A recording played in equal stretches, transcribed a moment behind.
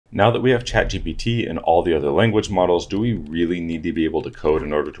Now that we have ChatGPT and all the other language models, do we really need to be able to code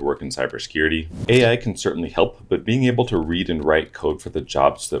in order to work in cybersecurity? AI can certainly help, but being able to read and write code for the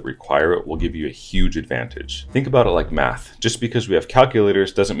jobs that require it will give you a huge advantage. Think about it like math. Just because we have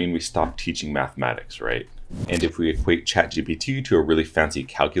calculators doesn't mean we stop teaching mathematics, right? And if we equate ChatGPT to a really fancy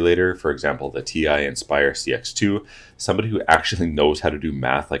calculator, for example, the TI Inspire CX2, somebody who actually knows how to do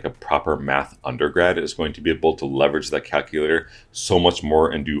math, like a proper math undergrad, is going to be able to leverage that calculator so much more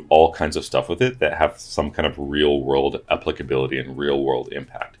and do all kinds of stuff with it that have some kind of real world applicability and real world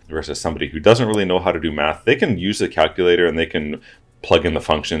impact. Versus somebody who doesn't really know how to do math, they can use the calculator and they can plug in the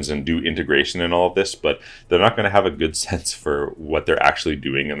functions and do integration and all of this, but they're not going to have a good sense for what they're actually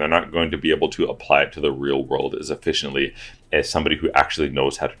doing, and they're not going to be able to apply it to the real world as efficiently as somebody who actually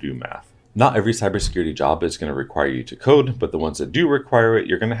knows how to do math. Not every cybersecurity job is going to require you to code, but the ones that do require it,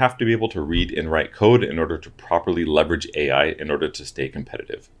 you're going to have to be able to read and write code in order to properly leverage AI in order to stay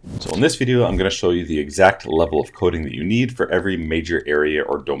competitive. So in this video, I'm going to show you the exact level of coding that you need for every major area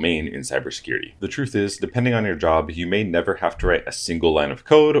or domain in cybersecurity. The truth is, depending on your job, you may never have to write a single line of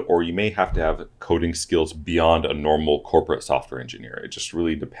code, or you may have to have coding skills beyond a normal corporate software engineer. It just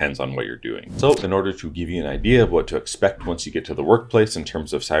really depends on what you're doing. So in order to give you an idea of what to expect once you get to the workplace in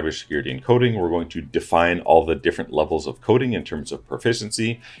terms of cybersecurity and coding, we're going to define all the different levels of coding in terms of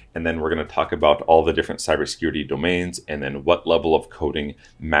proficiency, and then we're going to talk about all the different cybersecurity domains and then what level of coding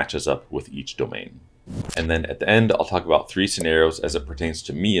matches up with each domain. And then at the end, I'll talk about 3 scenarios as it pertains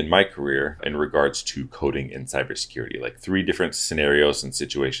to me and my career in regards to coding in cybersecurity, like 3 different scenarios and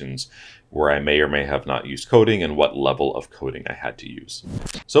situations where I may or may have not used coding and what level of coding I had to use.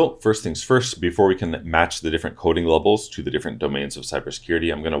 So first things first, before we can match the different coding levels to the different domains of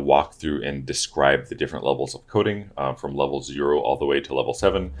cybersecurity, I'm going to walk through and describe the different levels of coding from level 0 all the way to level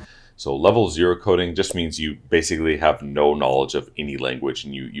 7. So level 0 coding just means you basically have no knowledge of any language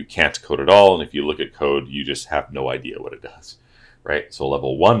and you can't code at all. And if you look at code, you just have no idea what it does, right? So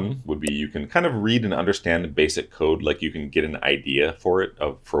level 1 would be you can kind of read and understand basic code, like you can get an idea for it,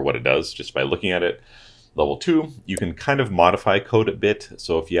 for what it does just by looking at it. Level 2, you can kind of modify code a bit.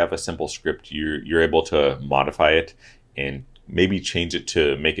 So if you have a simple script, you're able to modify it and maybe change it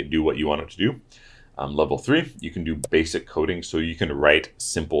to make it do what you want it to do. Level 3, you can do basic coding, so you can write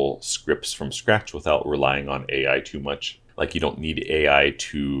simple scripts from scratch without relying on AI too much. Like you don't need AI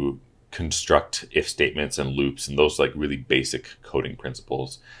to construct if statements and loops and those like really basic coding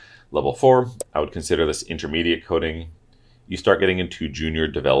principles. Level 4, I would consider this intermediate coding. You start getting into junior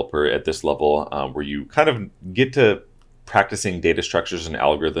developer at this level where you kind of get to practicing data structures and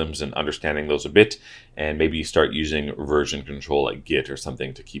algorithms and understanding those a bit, and maybe you start using version control like Git or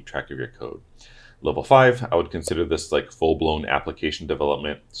something to keep track of your code. Level 5, I would consider this like full-blown application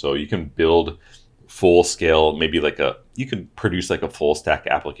development. So you can build full scale, maybe you can produce like a full stack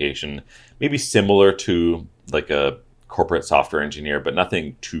application, maybe similar to like a corporate software engineer, but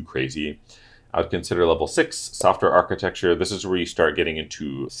nothing too crazy. I would consider level 6 software architecture. This is where you start getting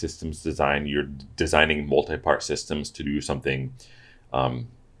into systems design. You're designing multi-part systems to do something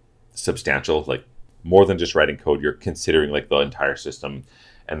substantial, like more than just writing code. You're considering like the entire system.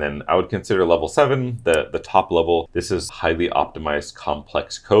 And then I would consider level 7, the top level. This is highly optimized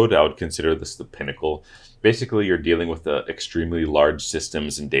complex code. I would consider this the pinnacle. Basically, you're dealing with extremely large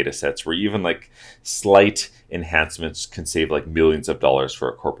systems and data sets where even like slight enhancements can save like millions of dollars for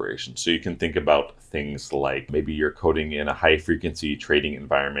a corporation. So you can think about things like maybe you're coding in a high frequency trading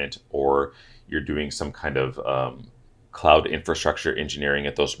environment, or you're doing some kind of cloud infrastructure engineering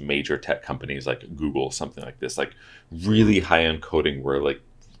at those major tech companies like Google, something like this, like really high-end coding where like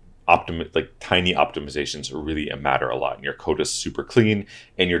tiny optimizations really matter a lot, and your code is super clean,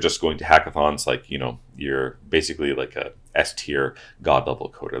 and you're just going to hackathons like, you're basically like a S-tier god level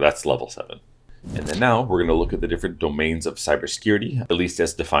coder. That's level 7. And then now we're going to look at the different domains of cybersecurity, at least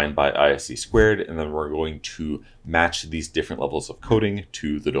as defined by ISC squared, and then we're going to match these different levels of coding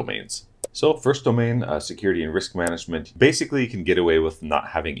to the domains. So first domain, security and risk management. Basically, you can get away with not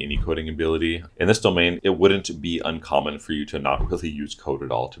having any coding ability. In this domain, it wouldn't be uncommon for you to not really use code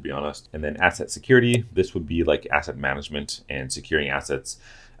at all, to be honest. And then asset security, this would be like asset management and securing assets.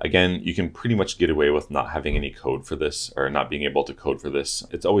 Again, you can pretty much get away with not having any code for this, or not being able to code for this.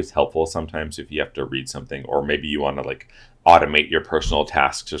 It's always helpful sometimes if you have to read something, or maybe you want to like automate your personal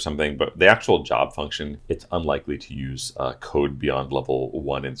tasks or something, but the actual job function, it's unlikely to use code beyond level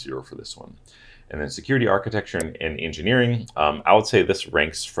 1 and 0 for this one. And then security architecture and engineering, I would say this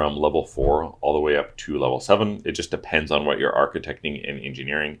ranks from level 4 all the way up to level 7. It just depends on what you're architecting and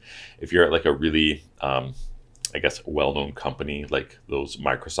engineering. If you're at like a really I guess, well-known company like those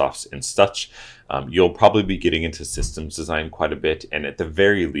Microsofts and such, you'll probably be getting into systems design quite a bit. And at the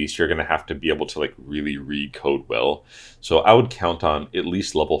very least, you're going to have to be able to like really read code well. So I would count on at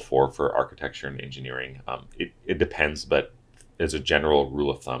least level 4 for architecture and engineering. It depends, but as a general rule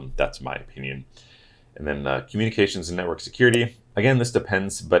of thumb, that's my opinion. And then communications and network security. Again, this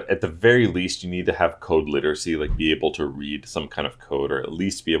depends, but at the very least, you need to have code literacy, like be able to read some kind of code, or at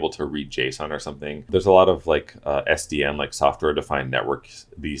least be able to read JSON or something. There's a lot of like SDN, like software defined networks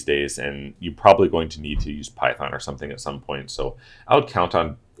these days, and you're probably going to need to use Python or something at some point. So I would count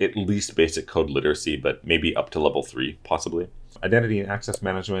on at least basic code literacy, but maybe up to level 3, possibly. Identity and access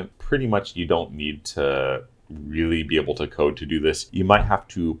management, pretty much you don't need to really be able to code to do this. You might have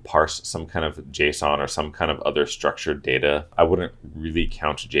to parse some kind of JSON or some kind of other structured data. I wouldn't really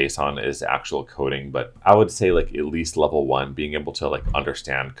count JSON as actual coding, but I would say like at least level 1, being able to like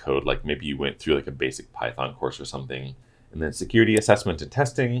understand code, like maybe you went through like a basic Python course or something. And then security assessment and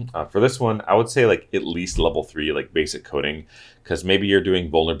testing. For this one, I would say like at least level 3, like basic coding, because maybe you're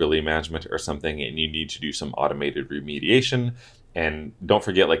doing vulnerability management or something and you need to do some automated remediation. And don't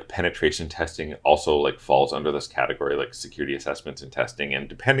forget, like penetration testing also like falls under this category, like security assessments and testing. And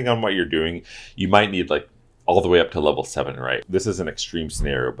depending on what you're doing, you might need like all the way up to level 7, right? This is an extreme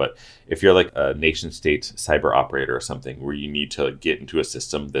scenario, but if you're like a nation state cyber operator or something where you need to get into a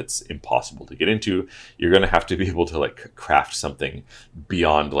system that's impossible to get into, you're going to have to be able to like craft something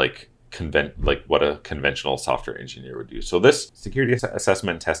beyond like what a conventional software engineer would do. So this security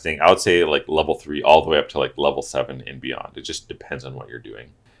assessment testing, I would say like level 3 all the way up to like level 7 and beyond. It just depends on what you're doing.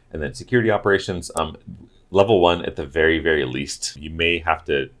 And then security operations, level 1 at the very, very least. You may have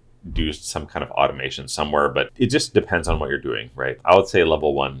to do some kind of automation somewhere, but it just depends on what you're doing, right? I would say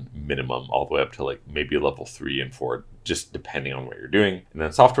level 1 minimum all the way up to like maybe level 3 and 4, just depending on what you're doing. And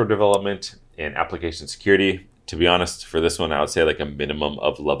then software development and application security. To be honest, for this one, I would say like a minimum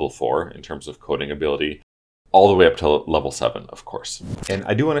of level 4 in terms of coding ability, all the way up to level 7, of course. And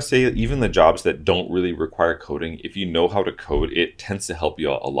I do want to say that even the jobs that don't really require coding, if you know how to code, it tends to help you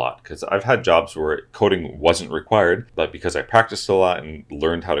out a lot. Because I've had jobs where coding wasn't required, but because I practiced a lot and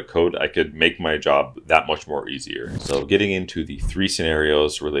learned how to code, I could make my job that much more easier. So getting into the 3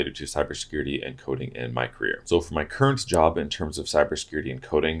 scenarios related to cybersecurity and coding in my career. So for my current job in terms of cybersecurity and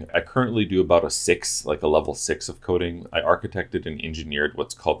coding, I currently do about a 6, like a level 6 of coding. I architected and engineered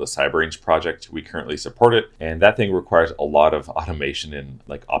what's called the CyberRange project. We currently support it. And that thing requires a lot of automation and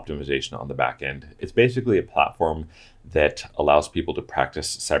like optimization on the back end. It's basically a platform that allows people to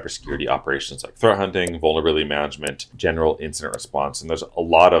practice cybersecurity operations like threat hunting, vulnerability management, general incident response. And there's a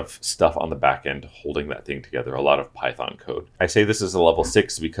lot of stuff on the back end holding that thing together, a lot of Python code. I say this is a level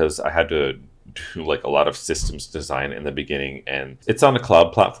 6 because I had to do like a lot of systems design in the beginning, and it's on a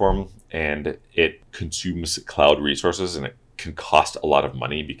cloud platform and it consumes cloud resources, and it can cost a lot of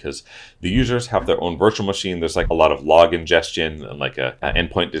money because the users have their own virtual machine. There's like a lot of log ingestion and like a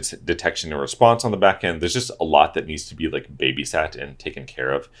endpoint detection and response on the back end. There's just a lot that needs to be like babysat and taken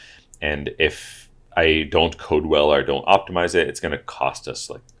care of. And if I don't code well or don't optimize it, it's going to cost us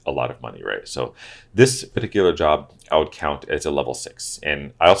like a lot of money, right? So this particular job I would count as a level 6.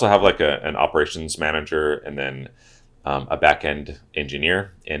 And I also have like an operations manager and then a back-end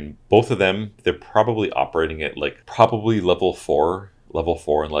engineer, and both of them, they're probably operating at like probably level 4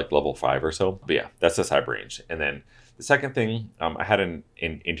 and like level 5 or so. But yeah, that's the CyberRange. And then the second thing, I had an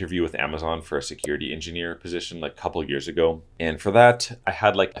interview with Amazon for a security engineer position like a couple of years ago. And for that, I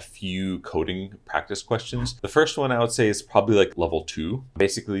had like a few coding practice questions. The first one I would say is probably like level 2.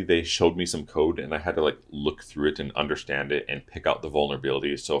 Basically, they showed me some code and I had to like look through it and understand it and pick out the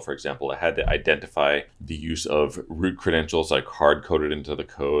vulnerabilities. So for example, I had to identify the use of root credentials like hard coded into the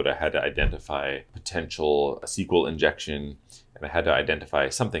code. I had to identify potential SQL injection. And I had to identify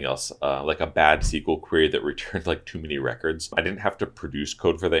something else, like a bad SQL query that returned like too many records. I didn't have to produce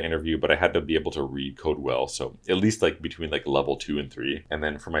code for the interview, but I had to be able to read code well. So at least like between like level 2 and 3. And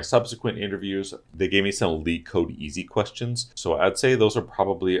then for my subsequent interviews, they gave me some leak code easy questions. So I'd say those are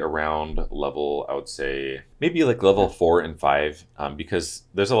probably around level, I would say maybe like level 4 and 5, because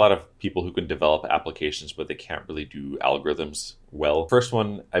there's a lot of people who can develop applications, but they can't really do algorithms well. First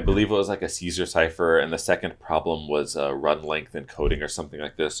one, I believe it was like a Caesar cipher, and the second problem was run length encoding or something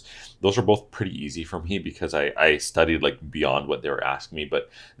like this. Those are both pretty easy for me because I studied like beyond what they were asking me.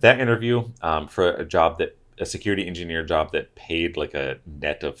 But that interview for a job that a security engineer job that paid like a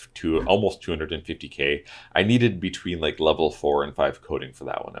net of almost 250K. I needed between like level 4 and 5 coding for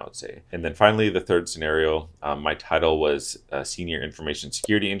that one, I would say. And then finally, the third scenario, my title was a senior information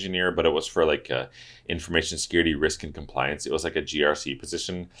security engineer, but it was for like information security risk and compliance. It was like a GRC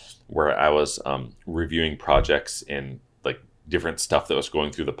position where I was reviewing projects and like different stuff that was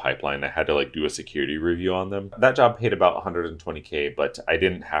going through the pipeline. I had to like do a security review on them. That job paid about 120K, but I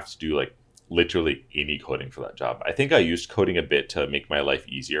didn't have to do like literally any coding for that job. I think I used coding a bit to make my life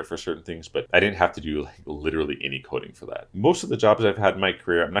easier for certain things, but I didn't have to do like literally any coding for that. Most of the jobs I've had in my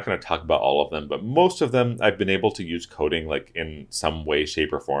career, I'm not going to talk about all of them, but most of them I've been able to use coding like in some way,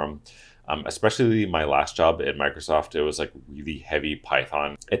 shape, or form. Especially my last job at Microsoft, it was like really heavy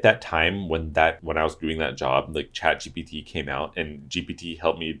Python. At that time, when I was doing that job, like ChatGPT came out, and GPT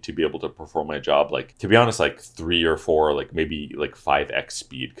helped me to be able to perform my job, like, to be honest, like 3 or 4, like maybe like 5x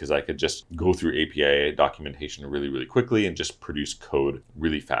speed, because I could just go through API documentation really, really quickly and just produce code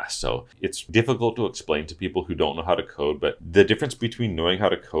really fast. So it's difficult to explain to people who don't know how to code, but the difference between knowing how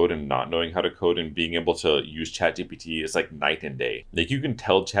to code and not knowing how to code and being able to use ChatGPT is like night and day. Like, you can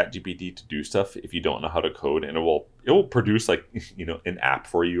tell ChatGPT to do stuff if you don't know how to code, and it will produce like, you know, an app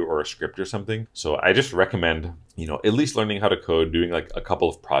for you or a script or something. So I just recommend, you know, at least learning how to code, doing like a couple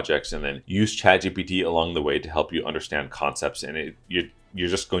of projects, and then use ChatGPT along the way to help you understand concepts, and you're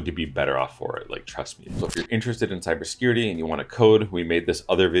just going to be better off for it. Like, trust me. So if you're interested in cybersecurity and you want to code, we made this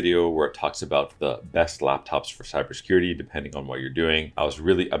other video where it talks about the best laptops for cybersecurity, depending on what you're doing. I was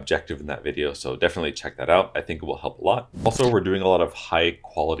really objective in that video, so definitely check that out. I think it will help a lot. Also, we're doing a lot of high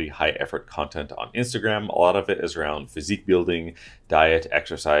quality, high effort content on Instagram. A lot of it is around physique building, diet,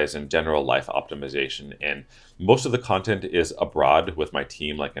 exercise, and general life optimization. And most of the content is abroad with my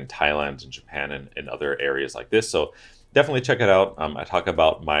team, like in Thailand and Japan and other areas like this. So definitely check it out. I talk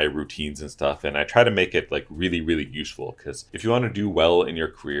about my routines and stuff, and I try to make it like really, really useful, because if you want to do well in your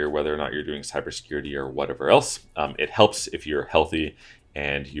career, whether or not you're doing cybersecurity or whatever else, it helps if you're healthy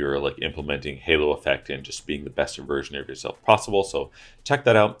and you're like implementing halo effect and just being the best version of yourself possible. So check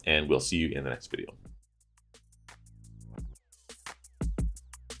that out, and we'll see you in the next video.